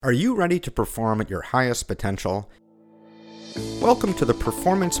Are you ready to perform at your highest potential? Welcome to the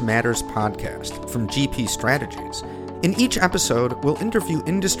Performance Matters podcast from GP Strategies. In each episode, we'll interview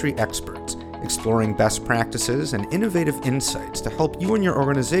industry experts, exploring best practices and innovative insights to help you and your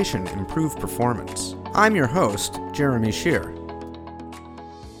organization improve performance. I'm your host, Jeremy Shear.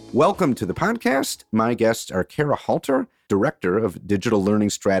 Welcome to the podcast. My guests are Kara Halter, Director of Digital Learning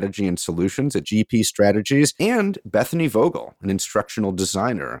Strategy and Solutions at GP Strategies, and Bethany Vogel, an instructional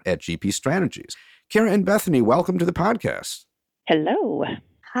designer at GP Strategies. Kara and Bethany, welcome to the podcast. Hello.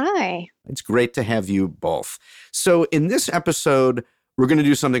 Hi. It's great to have you both. So in this episode, we're going to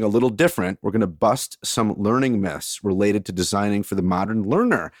do something a little different. We're going to bust some learning myths related to designing for the modern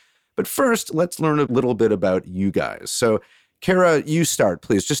learner. But first, let's learn a little bit about you guys. So Kara, you start,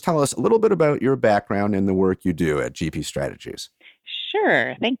 please. Just tell us a little bit about your background and the work you do at GP Strategies.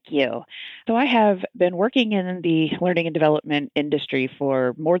 Sure. Thank you. So I have been working in the learning and development industry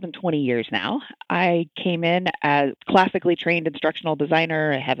for more than 20 years now. I came in as classically trained instructional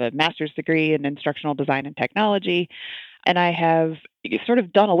designer. I have a master's degree in instructional design and technology. And I have sort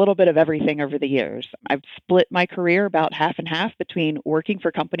of done a little bit of everything over the years. I've split my career about half and half between working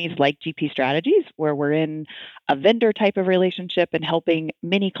for companies like GP Strategies, where we're in a vendor type of relationship and helping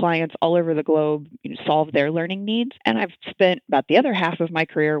many clients all over the globe solve their learning needs. And I've spent about the other half of my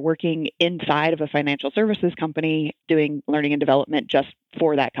career working inside of a financial services company doing learning and development just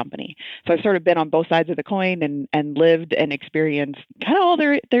for that company. So I've sort of been on both sides of the coin and lived and experienced kind of all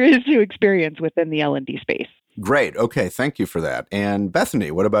there is to experience within the L&D space. Great. Okay. Thank you for that. And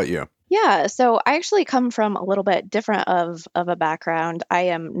Bethany, what about you? Yeah, so I actually come from a little bit different of a background. I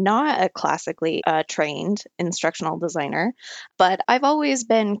am not a classically trained instructional designer, but I've always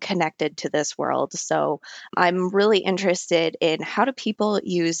been connected to this world. So I'm really interested in how do people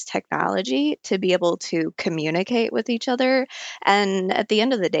use technology to be able to communicate with each other and at the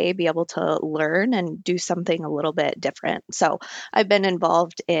end of the day, be able to learn and do something a little bit different. So I've been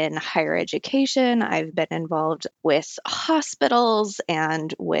involved in higher education. I've been involved with hospitals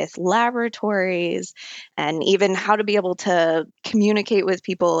and with laboratories, and even how to be able to communicate with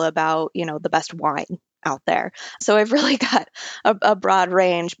people about, the best wine out there. So I've really got a broad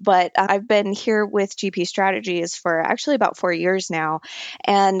range, but I've been here with GP Strategies for actually about 4 years now.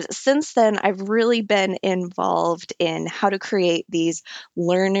 And since then, I've really been involved in how to create these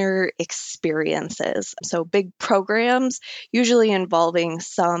learner experiences. So big programs, usually involving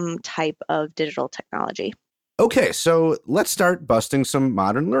some type of digital technology. Okay, so let's start busting some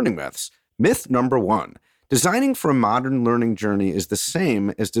modern learning myths. Myth number 1. Designing for a modern learning journey is the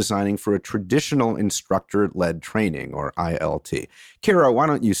same as designing for a traditional instructor-led training, or ILT. Kara, why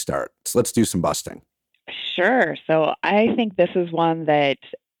don't you start? So let's do some busting. Sure. So I think this is one that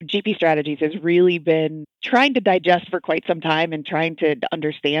GP Strategies has really been trying to digest for quite some time and trying to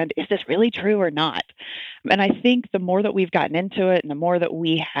understand, is this really true or not? And I think the more that we've gotten into it and the more that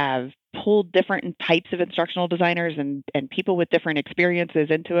we have pulled different types of instructional designers and people with different experiences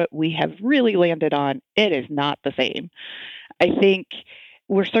into it, we have really landed on it is not the same. I think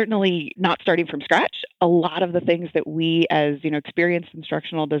we're certainly not starting from scratch. A lot of the things that we as, experienced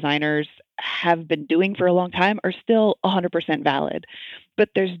instructional designers have been doing for a long time are still 100% valid. But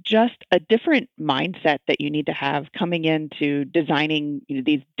there's just a different mindset that you need to have coming into designing,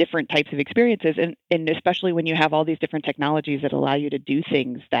 these different types of experiences. And especially when you have all these different technologies that allow you to do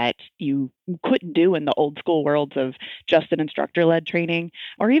things that you couldn't do in the old school worlds of just an instructor-led training,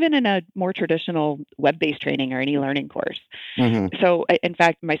 or even in a more traditional web-based training or any learning course. Mm-hmm. So in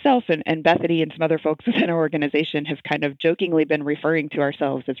fact, myself and Bethany and some other folks within our organization have kind of jokingly been referring to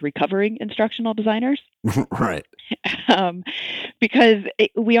ourselves as recovering instructional designers. Right. Because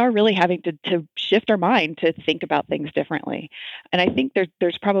we are really having to shift our mind to think about things differently. And I think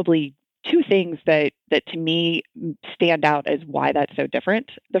there's probably two things that to me stand out as why that's so different.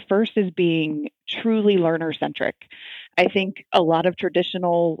 The first is being truly learner-centric. I think a lot of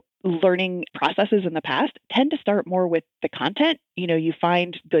traditional learning processes in the past tend to start more with the content. You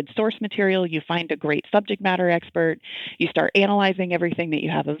find good source material, you find a great subject matter expert, you start analyzing everything that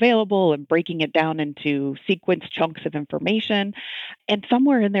you have available and breaking it down into sequence chunks of information. And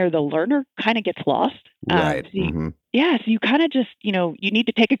somewhere in there, the learner kind of gets lost. Right. So you kind of just, you need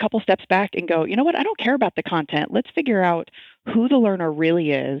to take a couple steps back and go, you know what, I don't care about the content. Let's figure out who the learner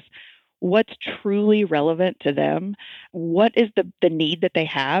really is, what's truly relevant to them, what is the need that they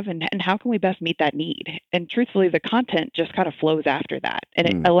have, and how can we best meet that need? And truthfully, the content just kind of flows after that. And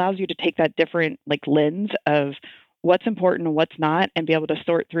it allows you to take that different lens of what's important and what's not, and be able to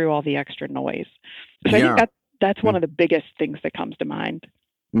sort through all the extra noise. So I think that's one of the biggest things that comes to mind.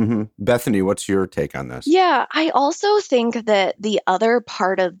 Bethany, what's your take on this? Yeah, I also think that the other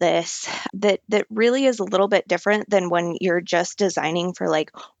part of this that really is a little bit different than when you're just designing for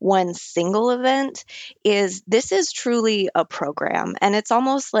like one single event is this is truly a program. And it's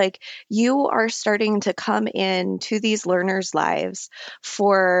almost like you are starting to come into these learners' lives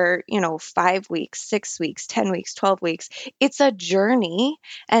for, 5 weeks, 6 weeks, 10 weeks, 12 weeks. It's a journey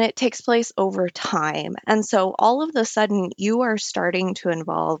and it takes place over time. And so all of a sudden you are starting to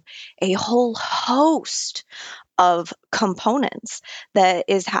involve a whole host of components that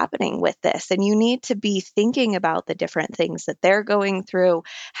is happening with this. And you need to be thinking about the different things that they're going through,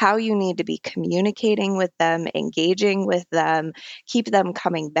 how you need to be communicating with them, engaging with them, keep them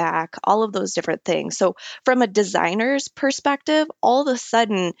coming back, all of those different things. So, from a designer's perspective, all of a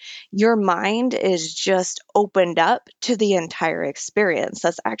sudden, your mind is just opened up to the entire experience.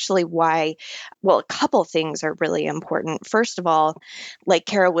 That's actually why, well, a couple things are really important. First of all, like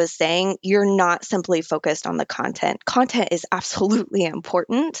Kara was saying, you're not simply focused on the content. Content is absolutely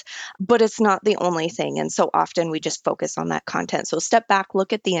important, but it's not the only thing. And so often we just focus on that content. So step back,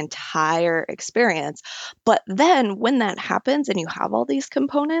 look at the entire experience. But then when that happens and you have all these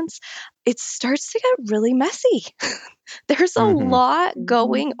components, it starts to get really messy. There's a lot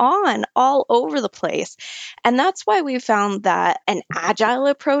going on all over the place. And that's why we found that an agile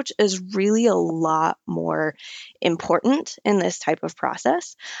approach is really a lot more important in this type of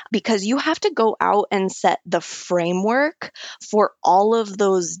process because you have to go out and set the framework for all of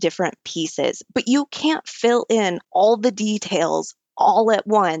those different pieces, but you can't fill in all the details all at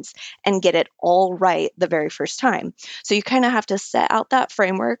once and get it all right the very first time. So you kind of have to set out that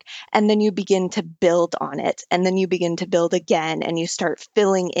framework and then you begin to build on it. And then you begin to build again and you start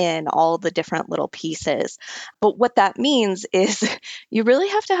filling in all the different little pieces. But what that means is you really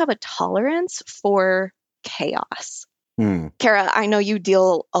have to have a tolerance for chaos. Kara, I know you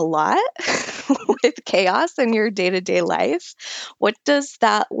deal a lot with chaos in your day-to-day life. What does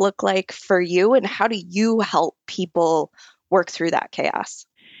that look like for you and how do you help people work through that chaos?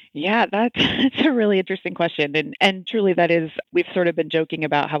 Yeah, that's a really interesting question. And truly that is we've sort of been joking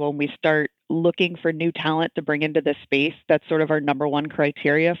about how when we start looking for new talent to bring into this space, that's sort of our number one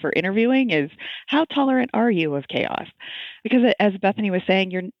criteria for interviewing is how tolerant are you of chaos? Because as Bethany was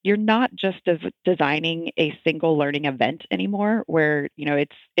saying, you're not just designing a single learning event anymore where,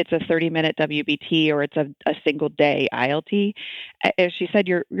 it's a 30-minute WBT or it's a single day ILT. As she said,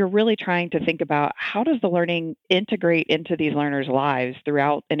 you're really trying to think about how does the learning integrate into these learners' lives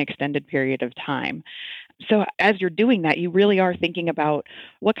throughout an extended period of time. So as you're doing that, you really are thinking about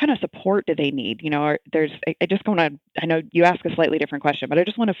what kind of support do they need? I just want to, I know you asked a slightly different question, but I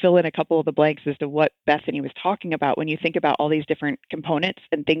just want to fill in a couple of the blanks as to what Bethany was talking about when you think about all these different components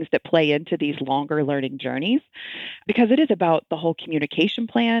and things that play into these longer learning journeys, because it is about the whole communication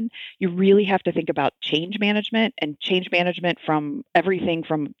plan. You really have to think about change management from everything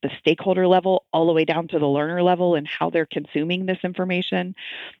from the stakeholder level all the way down to the learner level and how they're consuming this information.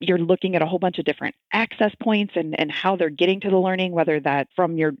 You're looking at a whole bunch of different access points and how they're getting to the learning, whether that's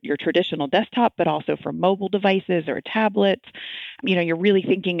from your traditional desktop, but also from mobile devices or tablets. You're really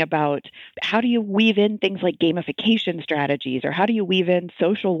thinking about how do you weave in things like gamification strategies, or how do you weave in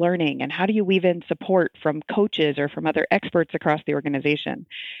social learning, and how do you weave in support from coaches or from other experts across the organization.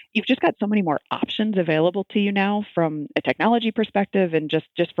 You've just got so many more options available to you now from a technology perspective and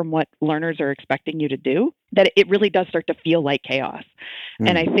just from what learners are expecting you to do, that it really does start to feel like chaos.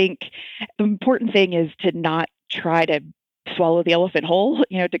 And I think the important thing is to not try to swallow the elephant whole,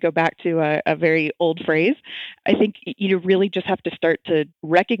 to go back to a very old phrase. I think you really just have to start to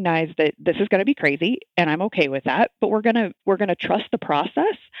recognize that this is going to be crazy and I'm okay with that, but we're going to trust the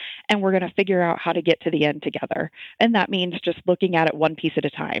process and we're going to figure out how to get to the end together. And that means just looking at it one piece at a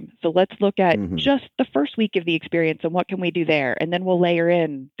time. So let's look at just the first week of the experience and what can we do there? And then we'll layer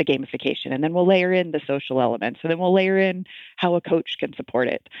in the gamification, and then we'll layer in the social elements, and then we'll layer in how a coach can support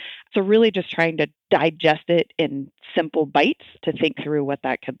it. So really just trying to digest it in simple bites to think through what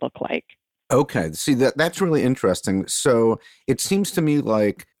that could look like. Okay. See, that's really interesting. So it seems to me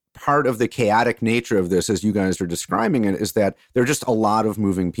like part of the chaotic nature of this, as you guys are describing it, is that there are just a lot of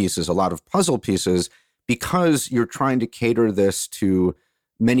moving pieces, a lot of puzzle pieces, because you're trying to cater this to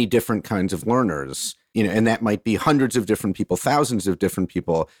many different kinds of learners. And that might be hundreds of different people, thousands of different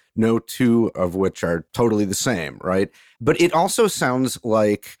people, no two of which are totally the same, right? But it also sounds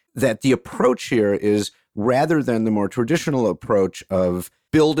like that the approach here is, rather than the more traditional approach of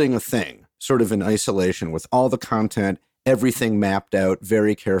building a thing sort of in isolation with all the content, everything mapped out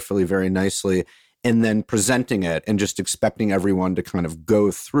very carefully, very nicely, and then presenting it and just expecting everyone to kind of go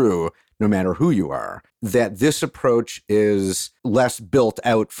through, no matter who you are, that this approach is less built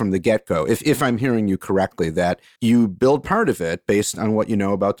out from the get-go. If I'm hearing you correctly, that you build part of it based on what you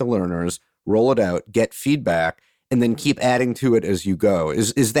know about the learners, roll it out, get feedback, and then keep adding to it as you go.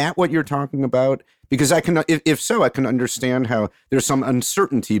 Is that what you're talking about? Because if so, I can understand how there's some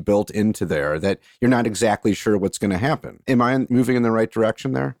uncertainty built into there that you're not exactly sure what's going to happen. Am I moving in the right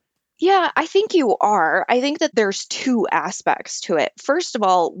direction there? Yeah, I think you are. I think that there's two aspects to it. First of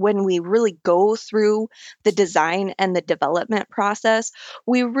all, when we really go through the design and the development process,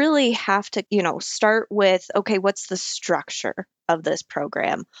 we really have to, start with, okay, what's the structure of this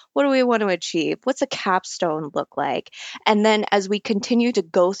program? What do we want to achieve? What's a capstone look like? And then as we continue to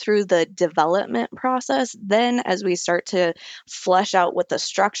go through the development process, then as we start to flesh out what the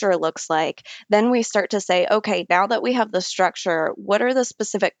structure looks like, then we start to say, okay, now that we have the structure, what are the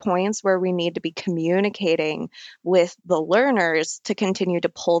specific points where we need to be communicating with the learners to continue to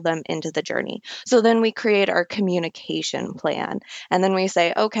pull them into the journey? So then we create our communication plan. And then we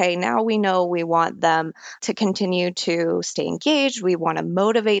say, okay, now we know we want them to continue to stay engaged. We want to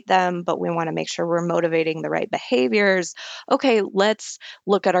motivate them, but we want to make sure we're motivating the right behaviors. Okay, let's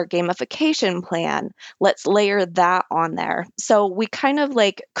look at our gamification plan. Let's layer that on there. So we kind of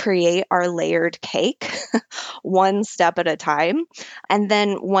like create our layered cake one step at a time. And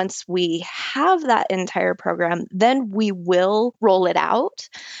then once we have that entire program, then we will roll it out.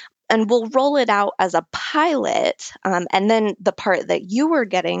 And we'll roll it out as a pilot. And then the part that you were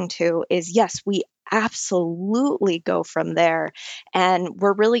getting to is, yes, we absolutely go from there. And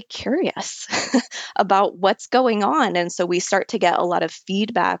we're really curious about what's going on. And so we start to get a lot of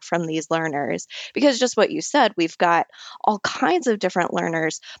feedback from these learners because just what you said, we've got all kinds of different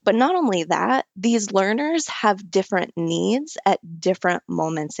learners. But not only that, these learners have different needs at different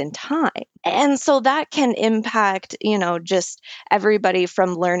moments in time. And so that can impact, just everybody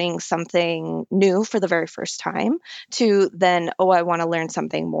from learning something new for the very first time to then, oh, I want to learn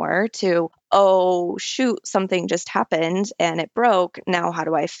something more, to, oh, shoot, something just happened and it broke. Now, how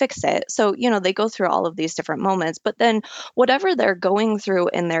do I fix it? So, they go through all of these different moments, but then whatever they're going through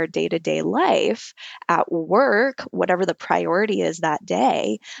in their day-to-day life at work, whatever the priority is that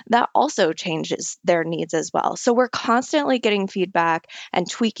day, that also changes their needs as well. So we're constantly getting feedback and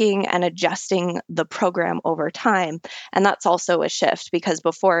tweaking and adjusting the program over time. And that's also a shift because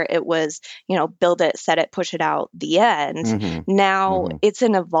before it was, build it, set it, push it out, the end. Mm-hmm. Now it's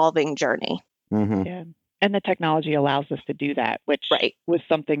an evolving journey. Mm-hmm. Yeah. And the technology allows us to do that, which was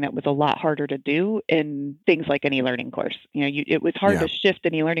something that was a lot harder to do in things like an e-learning course. It was hard to shift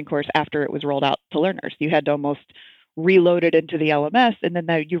an e-learning course after it was rolled out to learners. You had to almost reload it into the LMS, and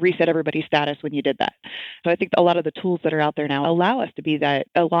then you reset everybody's status when you did that. So I think a lot of the tools that are out there now allow us to be that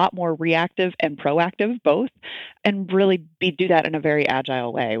a lot more reactive and proactive both, and really do that in a very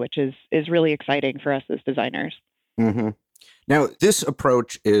agile way, which is really exciting for us as designers. Mm-hmm. Now, this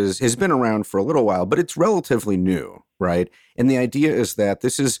approach has been around for a little while, but it's relatively new, right? And the idea is that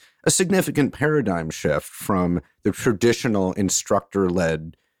this is a significant paradigm shift from the traditional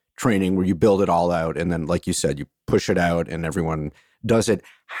instructor-led training where you build it all out and then, like you said, you push it out and everyone does it.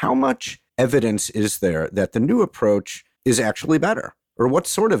 How much evidence is there that the new approach is actually better? Or what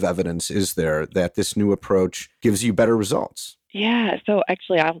sort of evidence is there that this new approach gives you better results? Yeah, so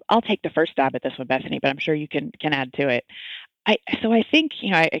actually, I'll take the first stab at this one, Bethany, but I'm sure you can add to it. I think,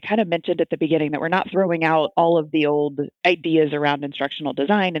 I kind of mentioned at the beginning that we're not throwing out all of the old ideas around instructional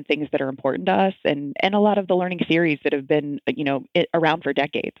design and things that are important to us and a lot of the learning theories that have been, around for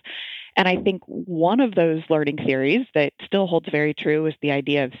decades. And I think one of those learning theories that still holds very true is the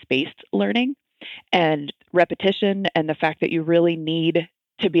idea of spaced learning and repetition and the fact that you really need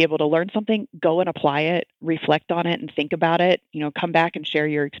to be able to learn something, go and apply it, reflect on it and think about it, come back and share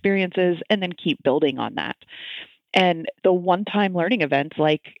your experiences and then keep building on that. And the one-time learning events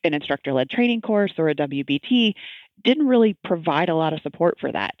like an instructor-led training course or a WBT didn't really provide a lot of support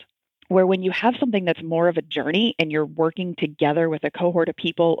for that. Where when you have something that's more of a journey and you're working together with a cohort of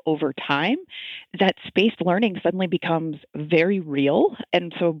people over time, that spaced learning suddenly becomes very real.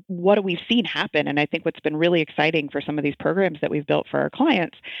 And so what we've seen happen, and I think what's been really exciting for some of these programs that we've built for our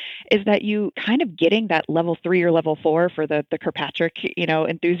clients, is that you kind of getting that level 3 or level 4 for the Kirkpatrick,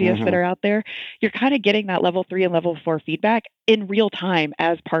 enthusiasts that are out there. You're kind of getting that level 3 and level 4 feedback in real time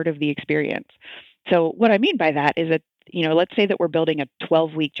as part of the experience. So what I mean by that is that let's say that we're building a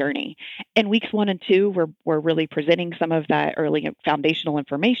 12-week journey. In weeks 1 and 2, we're really presenting some of that early foundational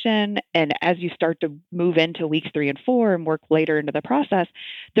information. And as you start to move into weeks 3 and 4 and work later into the process,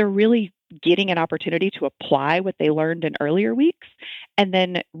 they're really getting an opportunity to apply what they learned in earlier weeks. And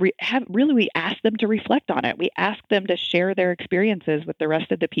then we ask them to reflect on it. We ask them to share their experiences with the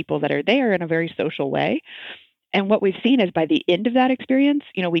rest of the people that are there in a very social way. And what we've seen is by the end of that experience,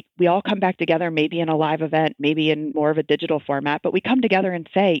 we all come back together, maybe in a live event, maybe in more of a digital format, but we come together and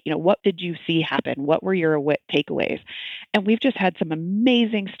say, what did you see happen? What were your takeaways? And we've just had some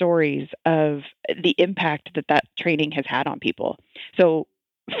amazing stories of the impact that training has had on people. So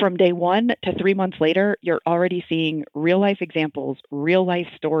from day 1 to 3 months later, you're already seeing real life examples, real life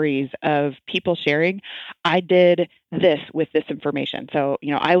stories of people sharing, I did this with this information. So,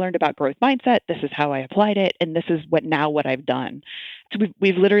 I learned about growth mindset. This is how I applied it. And this is what I've done. So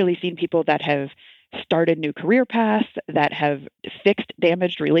we've literally seen people that have started new career paths, that have fixed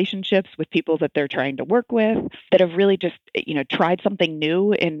damaged relationships with people that they're trying to work with, that have really just, tried something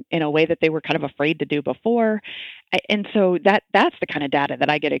new in a way that they were kind of afraid to do before. And so that's the kind of data that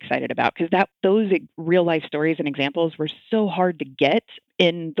I get excited about, because those real life stories and examples were so hard to get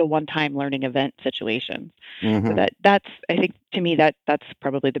in the one-time learning event situations. So that's, I think, to me, that's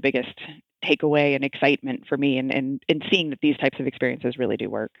probably the biggest takeaway and excitement for me and seeing that these types of experiences really do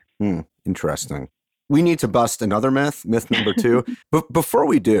work. Interesting. We need to bust another myth number 2. But before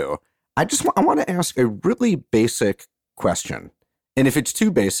we do, I want to ask a really basic question. And if it's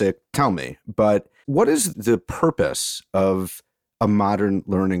too basic, tell me. But what is the purpose of a modern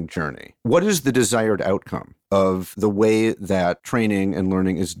learning journey? What is the desired outcome of the way that training and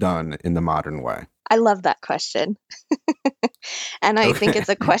learning is done in the modern way? I love that question. And I think it's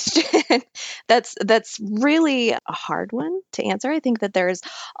a question that's really a hard one to answer. I think that there's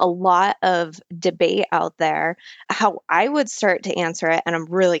a lot of debate out there. How I would start to answer it, and I'm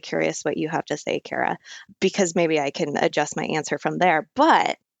really curious what you have to say, Kara, because maybe I can adjust my answer from there.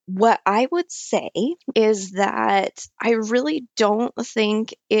 But what I would say is that I really don't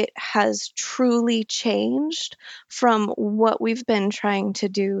think it has truly changed from what we've been trying to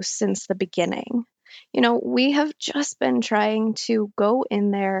do since the beginning. We have just been trying to go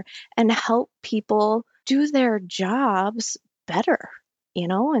in there and help people do their jobs better,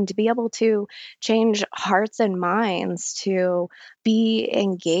 and to be able to change hearts and minds to be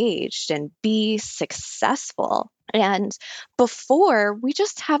engaged and be successful. And before, we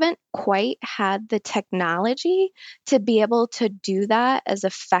just haven't quite had the technology to be able to do that as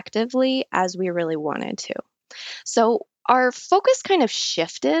effectively as we really wanted to. So our focus kind of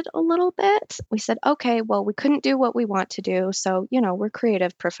shifted a little bit. We said, okay, well, we couldn't do what we want to do. So, we're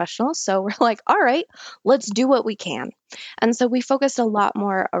creative professionals. So we're like, all right, let's do what we can. And so we focused a lot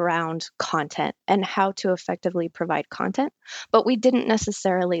more around content and how to effectively provide content. But we didn't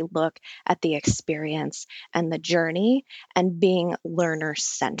necessarily look at the experience and the journey and being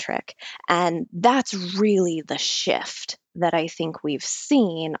learner-centric. And that's really the shift that I think we've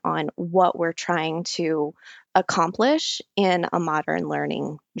seen on what we're trying to accomplish in a modern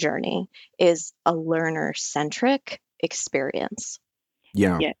learning journey is a learner-centric experience.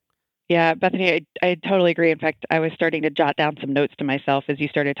 Yeah. Yeah, Bethany, I totally agree. In fact, I was starting to jot down some notes to myself as you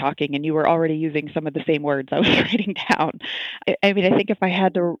started talking, and you were already using some of the same words I was writing down. I mean, I think if I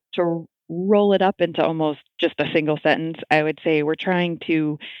had to roll it up into almost just a single sentence, I would say we're trying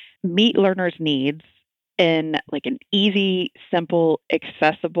to meet learners' needs in like an easy, simple,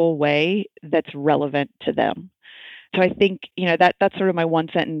 accessible way that's relevant to them. So I think, that's sort of my one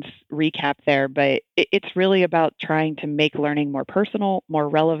sentence recap there, but it's really about trying to make learning more personal, more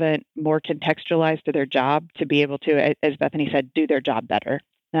relevant, more contextualized to their job to be able to, as Bethany said, do their job better.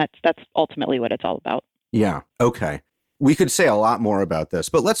 That's ultimately what it's all about. Yeah. Okay. We could say a lot more about this,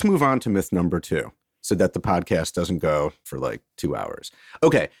 but let's move on to myth number 2 so that the podcast doesn't go for like 2 hours.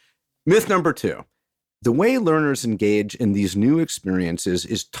 Okay. Myth number 2. The way learners engage in these new experiences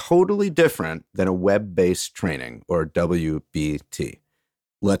is totally different than a web-based training, or WBT.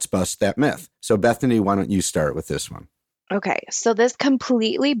 Let's bust that myth. So Bethany, why don't you start with this one? Okay, so this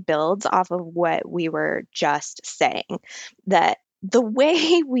completely builds off of what we were just saying, that the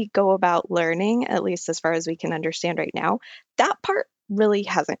way we go about learning, at least as far as we can understand right now, that part really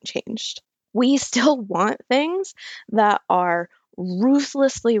hasn't changed. We still want things that are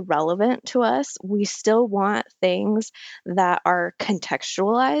ruthlessly relevant to us. We still want things that are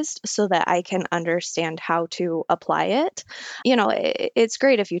contextualized so that I can understand how to apply it. It's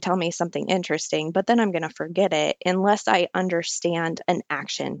great if you tell me something interesting, but then I'm going to forget it unless I understand an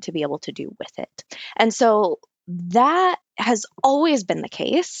action to be able to do with it. And so that has always been the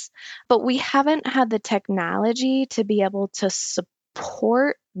case, but we haven't had the technology to be able to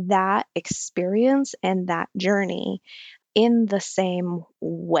support that experience and that journey in the same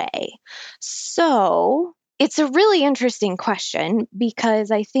way. So it's a really interesting question because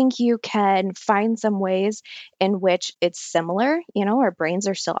I think you can find some ways in which it's similar. Our brains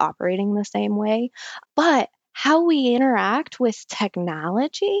are still operating the same way, but how we interact with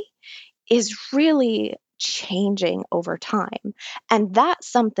technology is really changing over time. And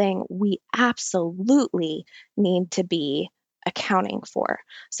that's something we absolutely need to be accounting for.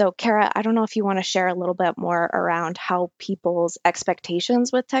 So, Kara, I don't know if you want to share a little bit more around how people's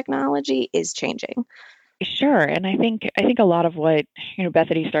expectations with technology is changing. Sure. And I think a lot of what,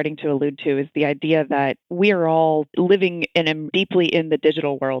 Bethany's starting to allude to is the idea that we are all living deeply in the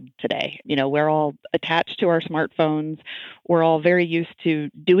digital world today. We're all attached to our smartphones. We're all very used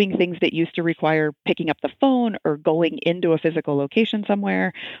to doing things that used to require picking up the phone or going into a physical location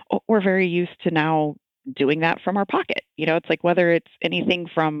somewhere. We're very used to now doing that from our pocket. It's like whether it's anything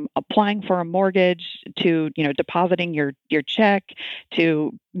from applying for a mortgage to, depositing your check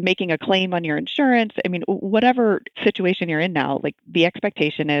to making a claim on your insurance. I mean, whatever situation you're in now, like the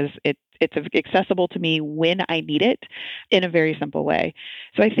expectation is it's accessible to me when I need it in a very simple way.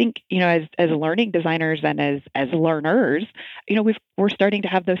 So I think, as learning designers and as learners, we're starting to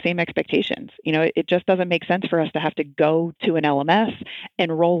have those same expectations. It just doesn't make sense for us to have to go to an LMS,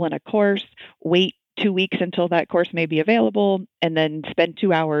 enroll in a course, wait 2 weeks until that course may be available, and then spend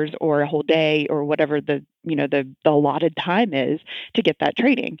 2 hours or a whole day or whatever the allotted time is to get that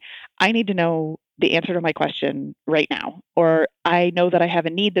training. I need to know the answer to my question right now, or I know that I have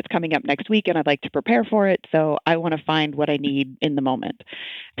a need that's coming up next week and I'd like to prepare for it. So I want to find what I need in the moment.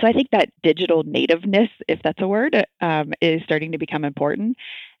 So I think that digital nativeness, if that's a word, is starting to become important.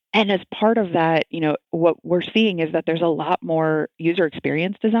 And as part of that, what we're seeing is that there's a lot more user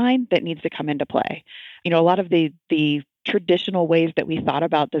experience design that needs to come into play. A lot of the traditional ways that we thought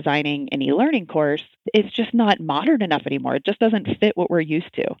about designing an e-learning course is just not modern enough anymore. It just doesn't fit what we're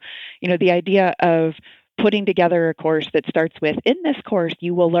used to. The idea of putting together a course that starts with, in this course,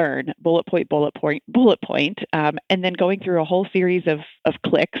 you will learn bullet point, bullet point, bullet point, and then going through a whole series of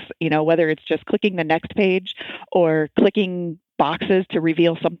clicks, whether it's just clicking the next page or clicking boxes to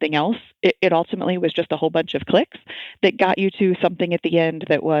reveal something else. It ultimately was just a whole bunch of clicks that got you to something at the end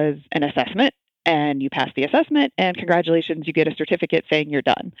that was an assessment, and you passed the assessment, and congratulations, you get a certificate saying you're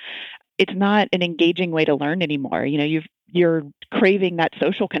done. It's not an engaging way to learn anymore. You're craving that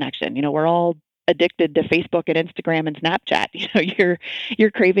social connection. We're all addicted to Facebook and Instagram and Snapchat.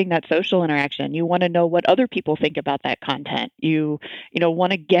 You're craving that social interaction. You want to know what other people think about that content. You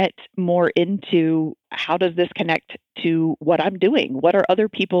want to get more into, how does this connect to what I'm doing? How are other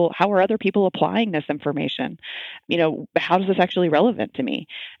people applying this information? How is this actually relevant to me?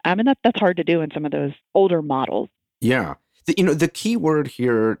 And that's hard to do in some of those older models. Yeah. The key word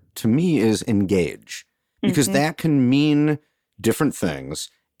here to me is engage, because that can mean different things.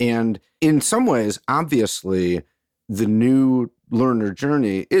 And in some ways, obviously, the new learner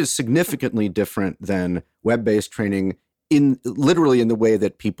journey is significantly different than web-based training literally in the way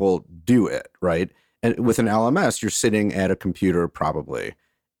that people do it, right? And with an LMS, you're sitting at a computer probably,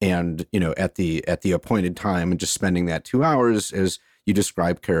 and at the appointed time, and just spending that 2 hours, as you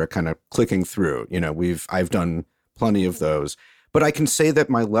described, Kara, kind of clicking through. I've done plenty of those, but I can say that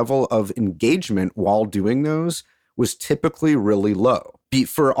my level of engagement while doing those was typically really low,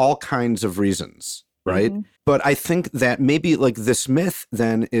 for all kinds of reasons, right? But I think that maybe like this myth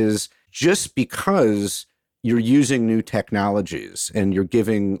then is, just because you're using new technologies and you're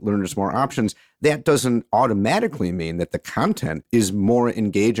giving learners more options, that doesn't automatically mean that the content is more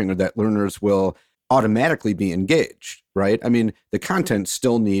engaging or that learners will automatically be engaged, right? I mean, the content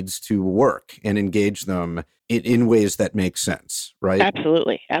still needs to work and engage them in ways that make sense, right?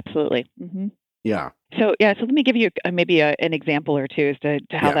 Absolutely. Mm-hmm. Yeah. So let me give you maybe an example or two as to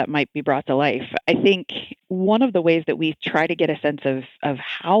how that might be brought to life. I think one of the ways that we try to get a sense of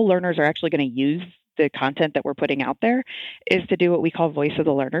how learners are actually going to use the content that we're putting out there is to do what we call voice of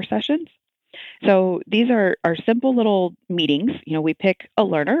the learner sessions. So these are simple little meetings. We pick a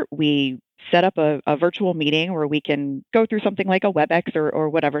learner, we set up a virtual meeting where we can go through something like a WebEx or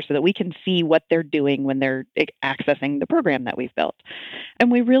whatever, so that we can see what they're doing when they're accessing the program that we've built.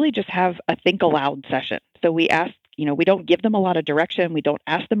 And we really just have a think aloud session. So we ask, we don't give them a lot of direction. We don't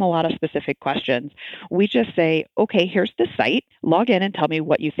ask them a lot of specific questions. We just say, okay, here's the site. Log in and tell me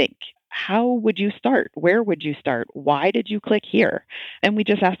what you think. how would you start? Where would you start? Why did you click here? And we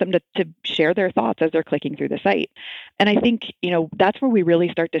just ask them to share their thoughts as they're clicking through the site. And I think, that's where we really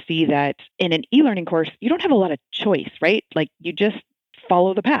start to see that in an e-learning course, you don't have a lot of choice, right? Like you just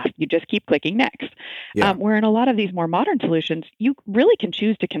follow the path. You just keep clicking next. Yeah. Where in a lot of these more modern solutions, you really can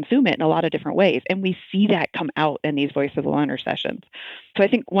choose to consume it in a lot of different ways. And we see that come out in these Voice of the Learner sessions. So I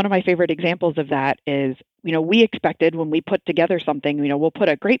think one of my favorite examples of that is, we expected when we put together something, we'll put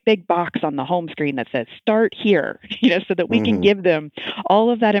a great big box on the home screen that says start here, so that we can give them all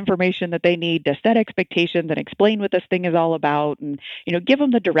of that information that they need to set expectations and explain what this thing is all about and, give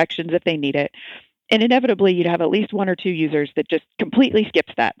them the directions if they need it. And inevitably, you'd have at least one or two users that just completely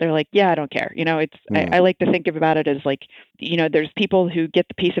skips that. They're like, yeah, I don't care. I like to think about it as like, there's people who get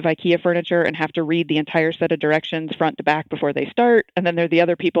the piece of IKEA furniture and have to read the entire set of directions front to back before they start. And then there are the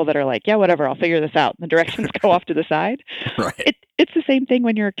other people that are like, yeah, whatever, I'll figure this out. And the directions go off to the side. Right. It's the same thing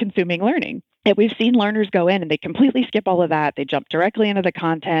when you're consuming learning. And we've seen learners go in and they completely skip all of that. They jump directly into the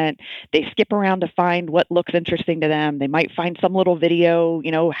content. They skip around to find what looks interesting to them. They might find some little video,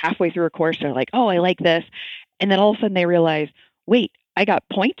 halfway through a course. They're like, oh, I like this. And then all of a sudden they realize, wait, I got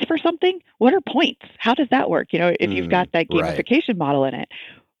points for something? What are points? How does that work? If you've got that right. gamification model in it.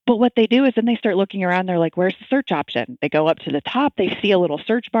 But what they do is then they start looking around. They're like, where's the search option? They go up to the top. They see a little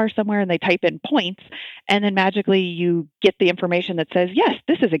search bar somewhere and they type in points. And then magically you get the information that says, yes,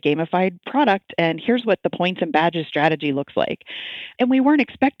 this is a gamified product. And here's what the points and badges strategy looks like. And we weren't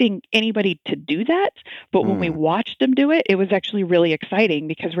expecting anybody to do that. But when we watched them do it, it was actually really exciting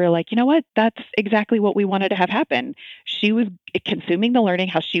because we're like, you know what? That's exactly what we wanted to have happen. She was consuming the learning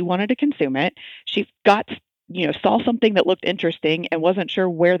how she wanted to consume it. She got saw something that looked interesting and wasn't sure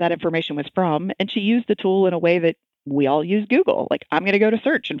where that information was from. And she used the tool in a way that we all use Google. Like, I'm going to go to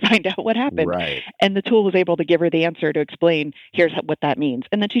search and find out what happened. Right. And the tool was able to give her the answer to explain, here's what that means.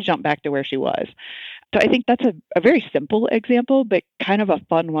 And then she jumped back to where she was. So I think that's a very simple example, but kind of a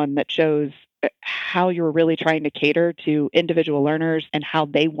fun one that shows how you're really trying to cater to individual learners and how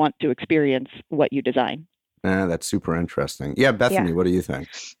they want to experience what you design. That's super interesting. Yeah, Bethany, What do you think?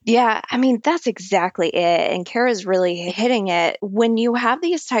 Yeah, I mean, that's exactly it. And Kara's really hitting it. When you have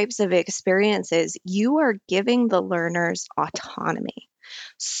these types of experiences, you are giving the learners autonomy.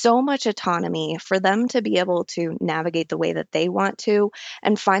 So much autonomy for them to be able to navigate the way that they want to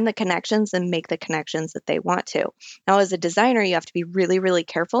and find the connections and make the connections that they want to. Now, as a designer, you have to be really, really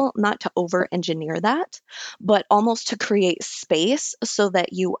careful not to over-engineer that, but almost to create space so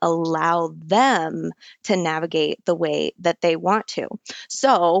that you allow them to navigate the way that they want to.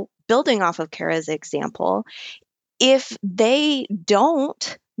 So, building off of Kara's example, if they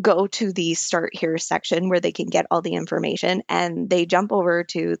don't go to the start here section where they can get all the information and they jump over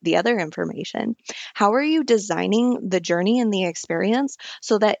to the other information, how are you designing the journey and the experience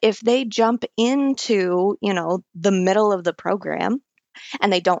so that if they jump into, the middle of the program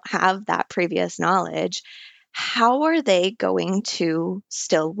and they don't have that previous knowledge, how are they going to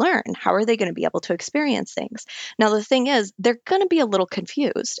still learn? How are they going to be able to experience things? Now, the thing is, they're going to be a little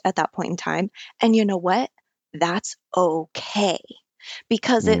confused at that point in time. And you know what? That's okay.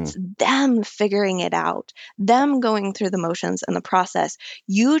 Because it's them figuring it out, them going through the motions and the process.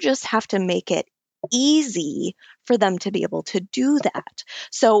 You just have to make it easy for them to be able to do that.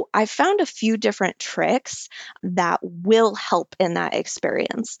 So I found a few different tricks that will help in that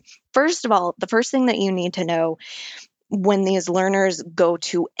experience. First of all, the first thing that you need to know when these learners go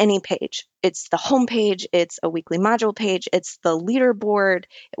to any page, it's the home page, it's a weekly module page, it's the leaderboard,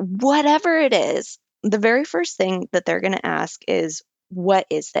 whatever it is, the very first thing that they're going to ask is, what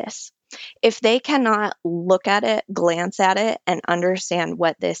is this? If they cannot look at it, glance at it, and understand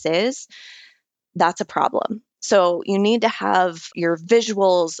what this is, that's a problem. So you need to have your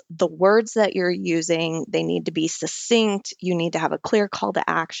visuals, the words that you're using, they need to be succinct. You need to have a clear call to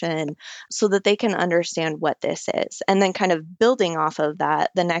action so that they can understand what this is. And then kind of building off of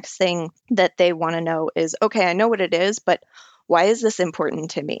that, the next thing that they want to know is, okay, I know what it is, but why is this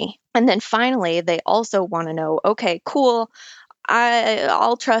important to me? And then finally, they also want to know, okay, cool.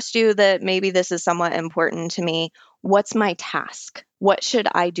 I'll trust you that maybe this is somewhat important to me. What's my task? What should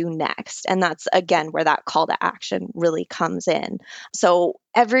I do next? And that's, again, where that call to action really comes in. So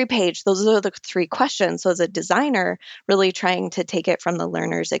every page, those are the three questions. So as a designer, really trying to take it from the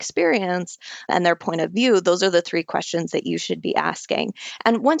learner's experience and their point of view, those are the three questions that you should be asking.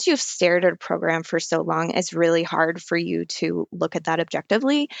 And once you've stared at a program for so long, it's really hard for you to look at that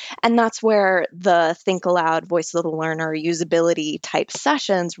objectively. And that's where the think aloud, voice of the learner, usability type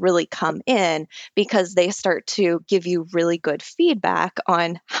sessions really come in, because they start to give you really good feedback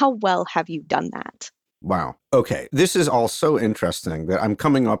on how well have you done that. Wow. Okay. This is all so interesting that I'm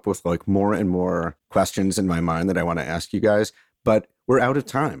coming up with like more and more questions in my mind that I want to ask you guys, but we're out of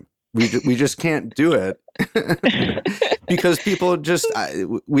time. We just can't do it because people just,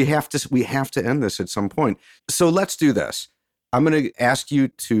 we have to end this at some point. So let's do this. I'm going to ask you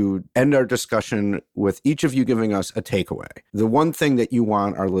to end our discussion with each of you giving us a takeaway. The one thing that you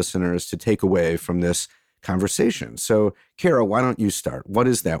want our listeners to take away from this conversation. So, Kara, why don't you start? What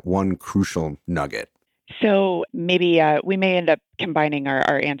is that one crucial nugget? So maybe we may end up combining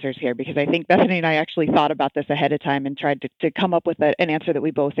our answers here, because I think Bethany and I actually thought about this ahead of time and tried to come up with an answer that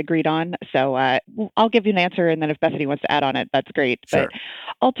we both agreed on. So I'll give you an answer, and then if Bethany wants to add on it, that's great. Sure. But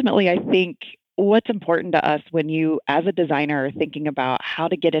ultimately, I think what's important to us when you, as a designer, are thinking about how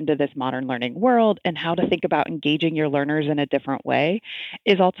to get into this modern learning world and how to think about engaging your learners in a different way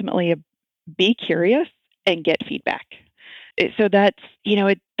is ultimately be curious and get feedback. So that's,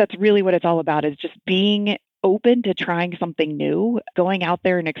 that's really what it's all about, is just being open to trying something new, going out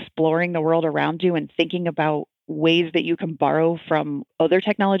there and exploring the world around you and thinking about ways that you can borrow from other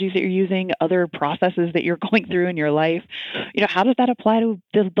technologies that you're using, other processes that you're going through in your life. How does that apply to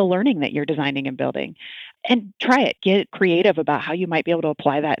the learning that you're designing and building? And try it. Get creative about how you might be able to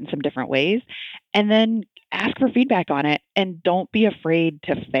apply that in some different ways. And then ask for feedback on it, and don't be afraid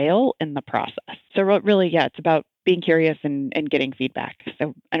to fail in the process. So really, it's about being curious and getting feedback.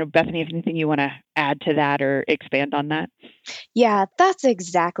 So I know, Bethany, if anything you want to add to that or expand on that? Yeah, that's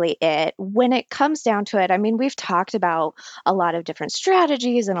exactly it. When it comes down to it, I mean, we've talked about a lot of different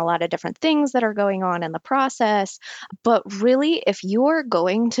strategies and a lot of different things that are going on in the process. But really, if you're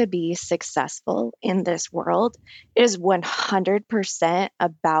going to be successful in this world, it is 100%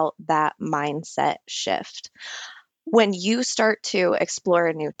 about that mindset shift. When you start to explore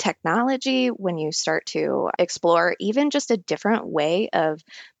a new technology, when you start to explore even just a different way of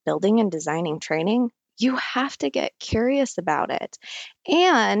building and designing training, you have to get curious about it.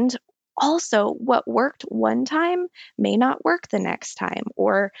 And also, what worked one time may not work the next time,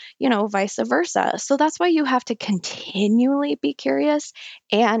 or, vice versa. So that's why you have to continually be curious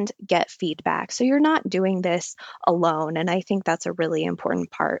and get feedback. So you're not doing this alone. And I think that's a really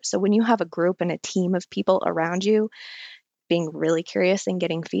important part. So when you have a group and a team of people around you being really curious and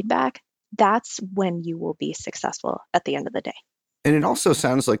getting feedback, that's when you will be successful at the end of the day. And it also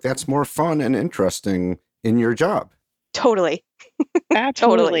sounds like that's more fun and interesting in your job. Totally.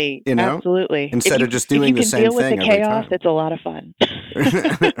 Absolutely. Totally. Absolutely. Instead of just doing the same thing every time. If you can deal with the chaos, it's a lot of fun.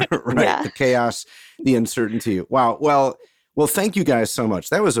 Right. Yeah. The chaos, the uncertainty. Wow. Well, thank you guys so much.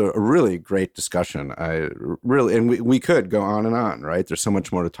 That was a really great discussion. And we could go on and on, right? There's so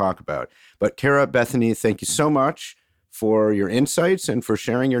much more to talk about. But Kara, Bethany, thank you so much for your insights and for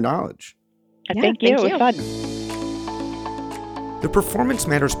sharing your knowledge. Yeah, thank you. It was fun. The Performance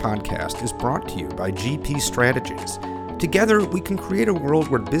Matters podcast is brought to you by GP Strategies. Together, we can create a world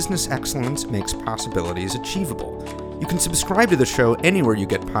where business excellence makes possibilities achievable. You can subscribe to the show anywhere you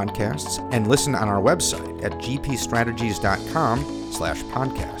get podcasts and listen on our website at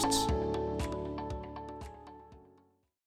gpstrategies.com/podcasts.